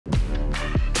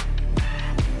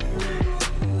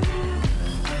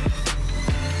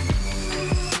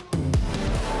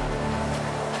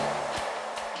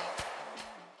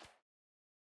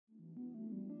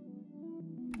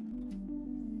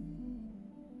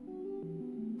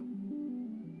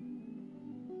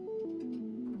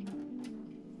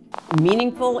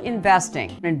Meaningful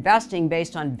investing. Investing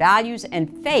based on values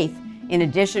and faith in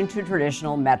addition to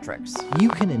traditional metrics. You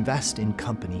can invest in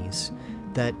companies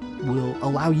that will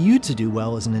allow you to do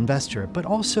well as an investor, but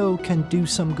also can do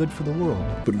some good for the world.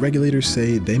 But regulators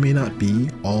say they may not be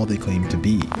all they claim to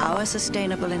be. Our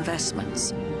sustainable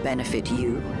investments benefit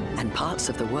you and parts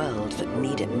of the world that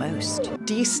need it most.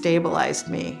 Destabilized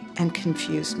me and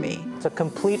confused me. It's a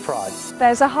complete fraud.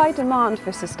 There's a high demand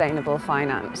for sustainable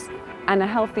finance and a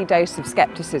healthy dose of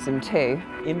skepticism too.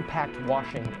 Impact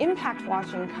washing. Impact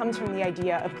washing comes from the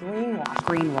idea of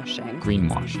Greenwashing.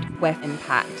 Greenwashed. Where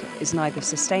impact is neither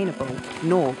sustainable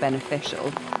nor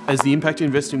beneficial. As the impact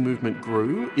investing movement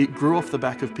grew, it grew off the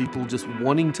back of people just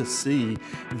wanting to see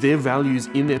their values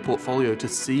in their portfolio, to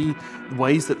see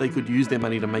ways that they could use their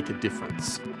money to make a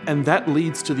difference. And that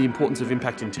leads to the importance of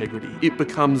impact integrity. It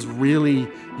becomes really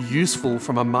useful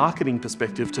from a marketing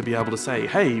perspective to be able to say,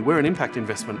 hey, we're an impact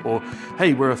investment, or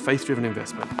hey, we're a faith-driven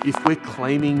investment. If we're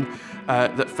claiming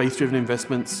that faith-driven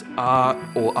investments are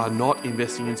or are not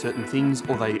investing in certain things,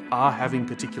 or they are having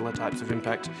particular types of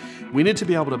impact, we need to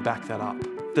be able to back that up.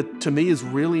 That, to me, is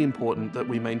really important that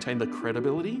we maintain the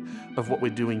credibility of what we're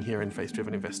doing here in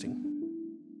faith-driven investing.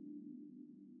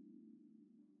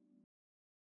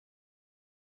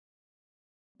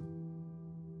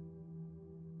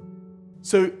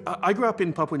 So I grew up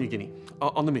in Papua New Guinea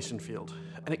on the mission field,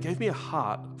 and it gave me a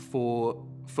heart for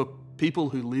people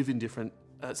who live in different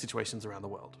situations around the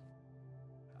world.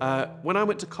 When I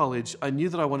went to college, I knew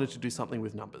that I wanted to do something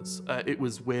with numbers. It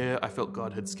was where I felt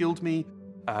God had skilled me.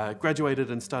 Graduated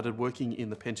and started working in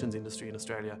the pensions industry in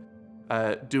Australia,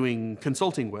 doing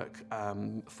consulting work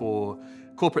for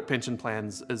corporate pension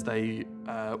plans as they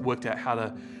worked out how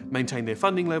to maintain their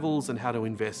funding levels and how to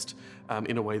invest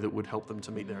in a way that would help them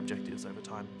to meet their objectives over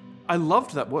time. I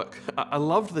loved that work. I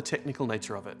loved the technical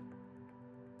nature of it.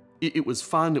 It was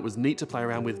fun, it was neat to play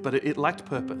around with, but it lacked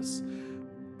purpose.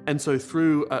 And so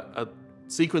through a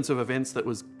sequence of events that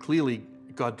was clearly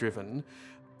God-driven,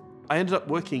 I ended up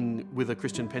working with a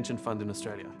Christian pension fund in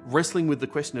Australia, wrestling with the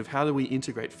question of how do we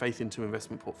integrate faith into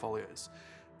investment portfolios.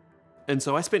 And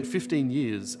so I spent 15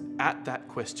 years at that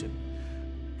question.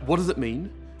 What does it mean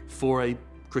for a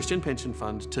Christian pension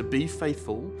fund to be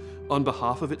faithful on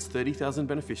behalf of its 30,000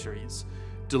 beneficiaries,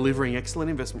 delivering excellent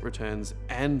investment returns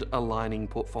and aligning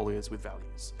portfolios with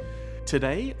values?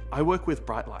 Today, I work with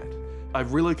Brightlight.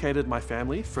 I've relocated my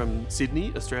family from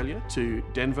Sydney, Australia, to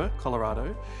Denver,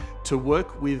 Colorado, to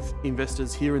work with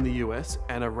investors here in the US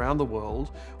and around the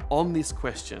world on this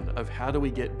question of how do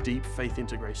we get deep faith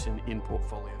integration in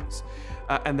portfolios.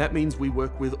 And that means we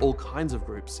work with all kinds of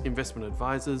groups: investment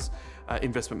advisors,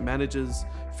 investment managers,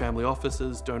 family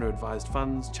offices, donor-advised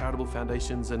funds, charitable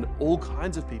foundations, and all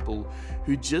kinds of people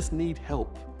who just need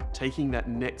help taking that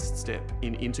next step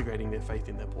in integrating their faith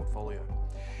in their portfolio.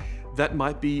 That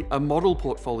might be a model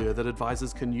portfolio that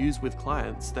advisors can use with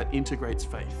clients that integrates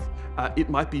faith. It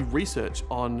might be research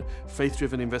on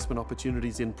faith-driven investment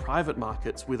opportunities in private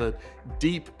markets with a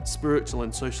deep spiritual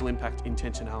and social impact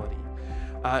intentionality.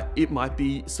 It might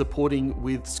be supporting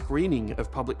with screening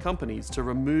of public companies to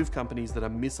remove companies that are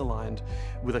misaligned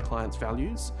with a client's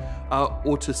values,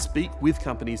 or to speak with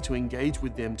companies to engage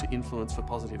with them to influence for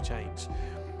positive change.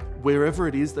 Wherever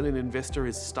it is that an investor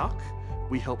is stuck,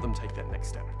 we help them take that next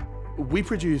step. We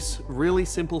produce really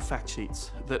simple fact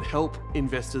sheets that help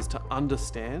investors to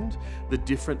understand the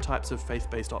different types of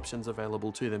faith-based options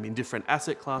available to them in different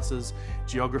asset classes,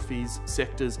 geographies,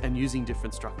 sectors, and using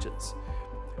different structures.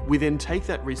 We then take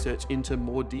that research into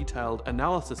more detailed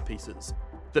analysis pieces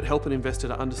that help an investor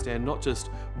to understand not just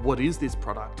what is this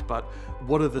product, but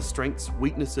what are the strengths,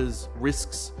 weaknesses,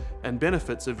 risks, and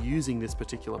benefits of using this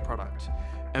particular product.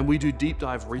 And we do deep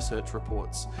dive research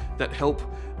reports that help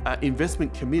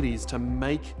investment committees to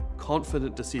make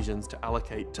confident decisions to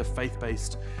allocate to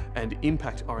faith-based and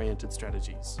impact-oriented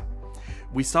strategies.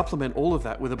 We supplement all of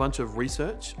that with a bunch of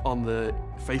research on the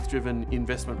faith-driven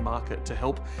investment market to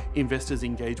help investors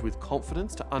engage with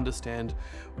confidence to understand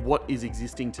what is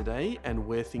existing today and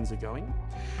where things are going.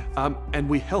 And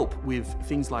we help with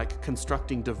things like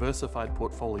constructing diversified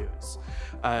portfolios,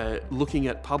 looking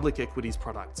at public equities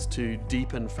products to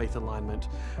deepen faith alignment,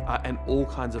 and all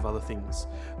kinds of other things.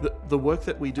 The work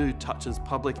that we do touches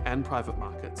public and private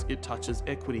markets. It touches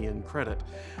equity and credit.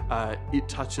 It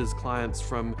touches clients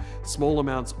from small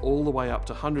amounts all the way up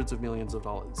to hundreds of millions of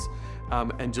dollars,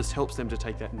 and just helps them to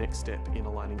take that next step in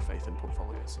aligning faith in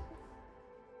portfolios.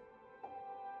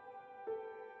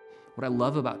 What I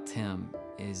love about Tim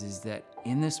is that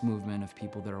in this movement of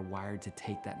people that are wired to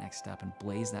take that next step and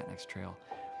blaze that next trail,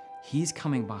 he's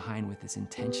coming behind with this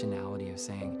intentionality of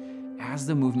saying, as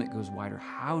the movement goes wider,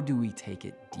 how do we take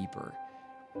it deeper?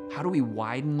 How do we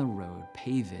widen the road,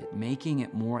 pave it, making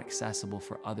it more accessible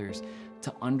for others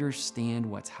to understand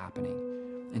what's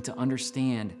happening and to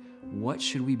understand what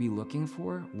should we be looking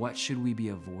for, what should we be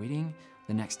avoiding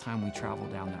the next time we travel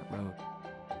down that road?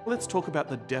 Let's talk about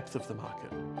the depth of the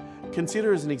market.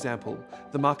 Consider as an example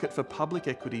the market for public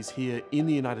equities here in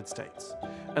the United States.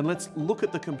 And let's look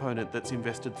at the component that's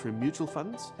invested through mutual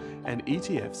funds and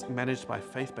ETFs managed by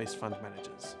faith-based fund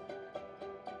managers.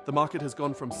 The market has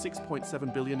gone from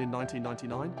 $6.7 billion in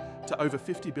 1999 to over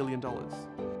 $50 billion.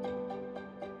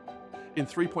 In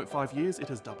 3.5 years, it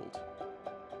has doubled.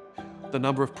 The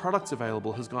number of products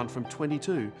available has gone from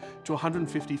 22 to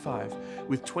 155,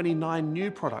 with 29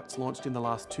 new products launched in the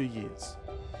last 2 years.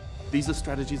 These are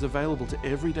strategies available to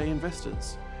everyday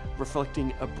investors,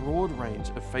 reflecting a broad range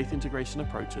of faith integration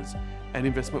approaches and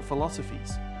investment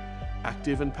philosophies,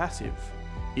 active and passive,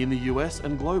 in the US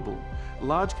and global,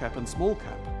 large cap and small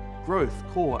cap, growth,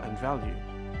 core and value.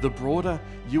 The broader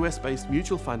US-based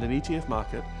mutual fund and ETF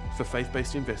market for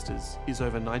faith-based investors is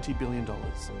over $90 billion.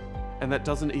 And that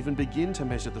doesn't even begin to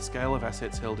measure the scale of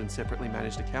assets held in separately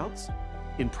managed accounts,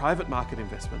 in private market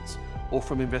investments, or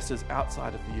from investors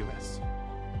outside of the US.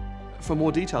 For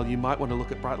more detail, you might want to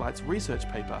look at Brightlight's research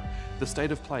paper, The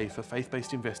State of Play for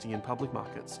Faith-Based Investing in Public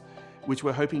Markets, which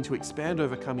we're hoping to expand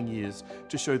over coming years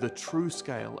to show the true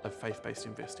scale of faith-based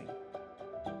investing.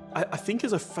 I think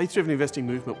as a faith-driven investing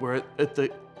movement, we're at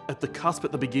the cusp,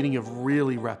 at the beginning of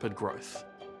really rapid growth.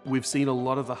 We've seen a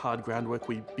lot of the hard groundwork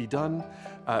be done.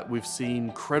 We've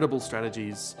seen credible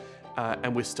strategies,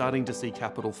 and we're starting to see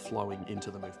capital flowing into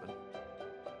the movement.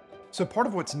 So part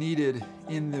of what's needed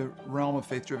in the realm of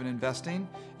faith-driven investing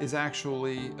is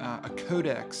actually a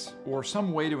codex or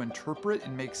some way to interpret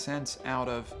and make sense out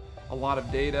of a lot of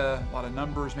data, a lot of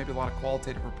numbers, maybe a lot of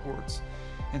qualitative reports.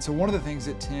 And so one of the things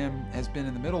that Tim has been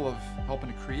in the middle of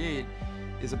helping to create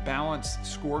is a balanced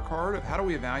scorecard of how do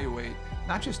we evaluate,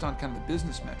 not just on kind of the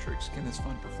business metrics, can this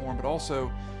fund perform, but also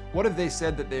what have they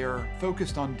said that they are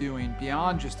focused on doing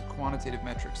beyond just the quantitative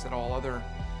metrics that all other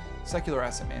secular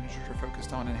asset managers are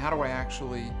focused on, and how do I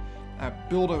actually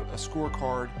build a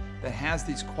scorecard that has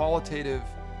these qualitative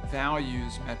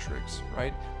values metrics,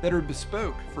 right, that are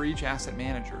bespoke for each asset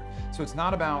manager. So it's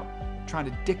not about trying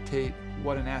to dictate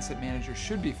what an asset manager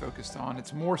should be focused on.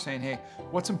 It's more saying, hey,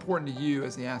 what's important to you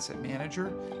as the asset manager?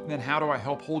 And then how do I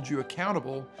help hold you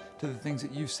accountable to the things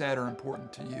that you've said are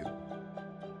important to you?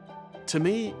 To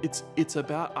me, it's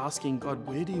about asking God,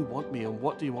 where do you want me and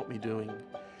what do you want me doing?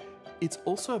 It's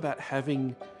also about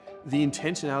having the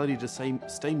intentionality to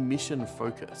stay mission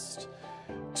focused,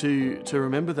 to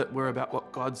remember that we're about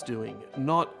what God's doing,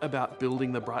 not about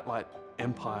building the Brightlight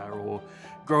empire or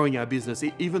growing our business,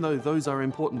 even though those are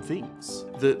important things.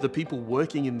 The people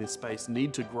working in this space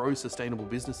need to grow sustainable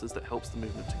businesses that helps the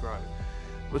movement to grow.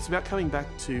 But it's about coming back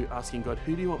to asking God,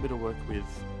 who do you want me to work with?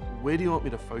 Where do you want me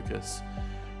to focus?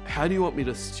 How do you want me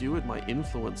to steward my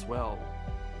influence well?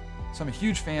 So I'm a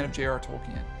huge fan of J.R.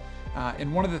 Tolkien.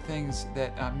 And one of the things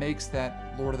that makes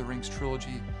that Lord of the Rings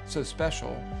trilogy so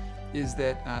special is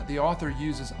that the author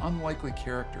uses unlikely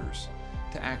characters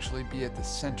to actually be at the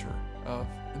center of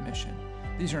the mission.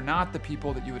 These are not the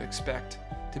people that you would expect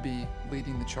to be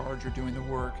leading the charge or doing the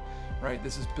work, right?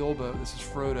 This is Bilbo, this is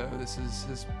Frodo, this is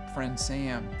his friend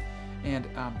Sam. And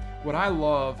what I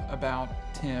love about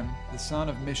Tim, the son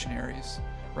of missionaries,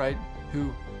 right,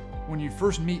 who when you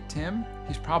first meet Tim,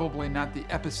 he's probably not the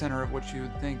epicenter of what you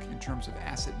would think in terms of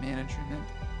asset management,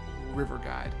 river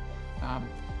guide.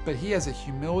 But he has a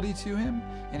humility to him,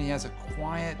 and he has a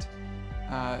quiet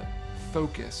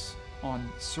focus on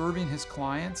serving his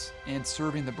clients and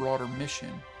serving the broader mission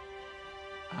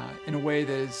in a way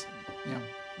that is,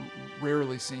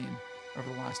 rarely seen over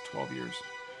the last 12 years.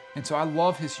 And so I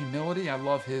love his humility. I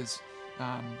love his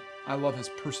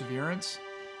perseverance.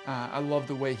 I love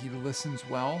the way he listens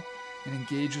well and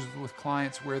engages with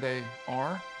clients where they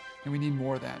are, and we need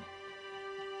more of that.